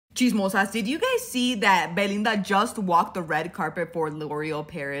Chismosas, did you guys see that Belinda just walked the red carpet for Loreal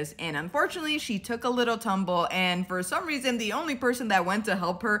Paris? And unfortunately, she took a little tumble. And for some reason, the only person that went to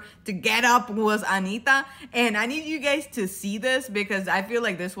help her to get up was Anitta. And I need you guys to see this because I feel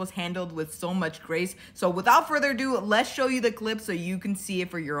like this was handled with so much grace. So without further ado, let's show you the clip so you can see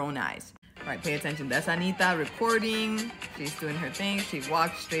it for your own eyes. All right, pay attention. That's Anitta recording. She's doing her thing. She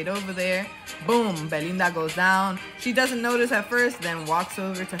walks straight over there. Boom, Belinda goes down. She doesn't notice at first, then walks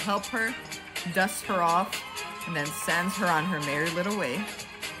over to help her, dusts her off, and then sends her on her merry little way.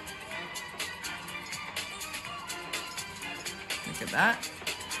 Look at that.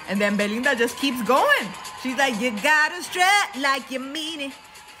 And then Belinda just keeps going. She's like, you gotta strut like you mean it.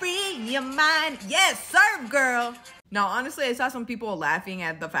 Free your mind. Yes, sir, girl. Now, honestly, I saw some people laughing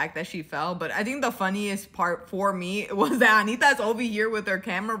at the fact that she fell, but I think the funniest part for me was that Anita's over here with her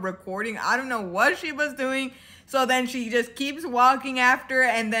camera recording. I don't know what she was doing. So then she just keeps walking after,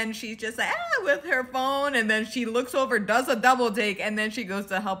 and then she's just like, with her phone, and then she looks over, does a double take, and then she goes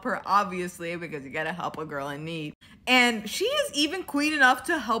to help her, obviously, because you gotta help a girl in need. And she is even queen enough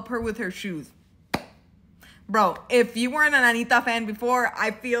to help her with her shoes. Bro, if you weren't an Anitta fan before,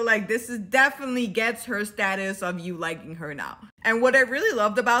 I feel like this is definitely gets her status of you liking her now. And what I really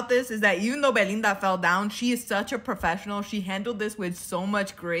loved about this is that even though Belinda fell down, she is such a professional. She handled this with so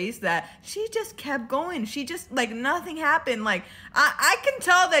much grace that she just kept going. She just, like, nothing happened. Like, I can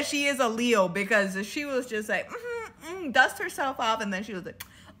tell that she is a Leo because she was just like, dust herself off, and then she was like,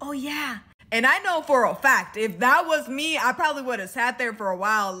 oh yeah. And I know for a fact, if that was me, I probably would have sat there for a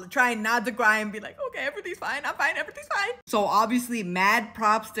while trying not to cry and be like, okay, everything's fine. I'm fine. Everything's fine. So obviously mad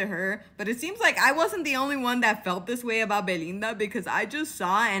props to her. But it seems like I wasn't the only one that felt this way about Belinda because I just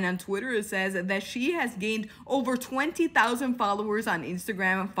saw, and on Twitter it says that she has gained over 20,000 followers on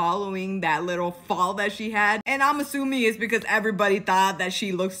Instagram following that little fall that she had. And I'm assuming it's because everybody thought that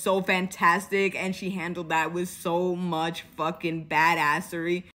she looked so fantastic and she handled that with so much fucking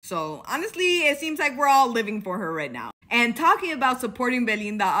badassery. So honestly, it seems like we're all living for her right now. And talking about supporting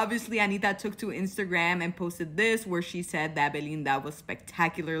Belinda, obviously Anitta took to Instagram and posted this where she said that Belinda was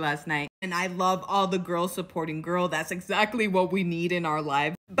spectacular last night. And I love all the girls supporting girl. That's exactly what we need in our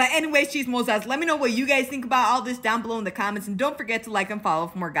lives. But anyways, chismosas, let me know what you guys think about all this down below in the comments. And don't forget to like and follow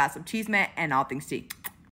for more gossip, chisme, and all things tea.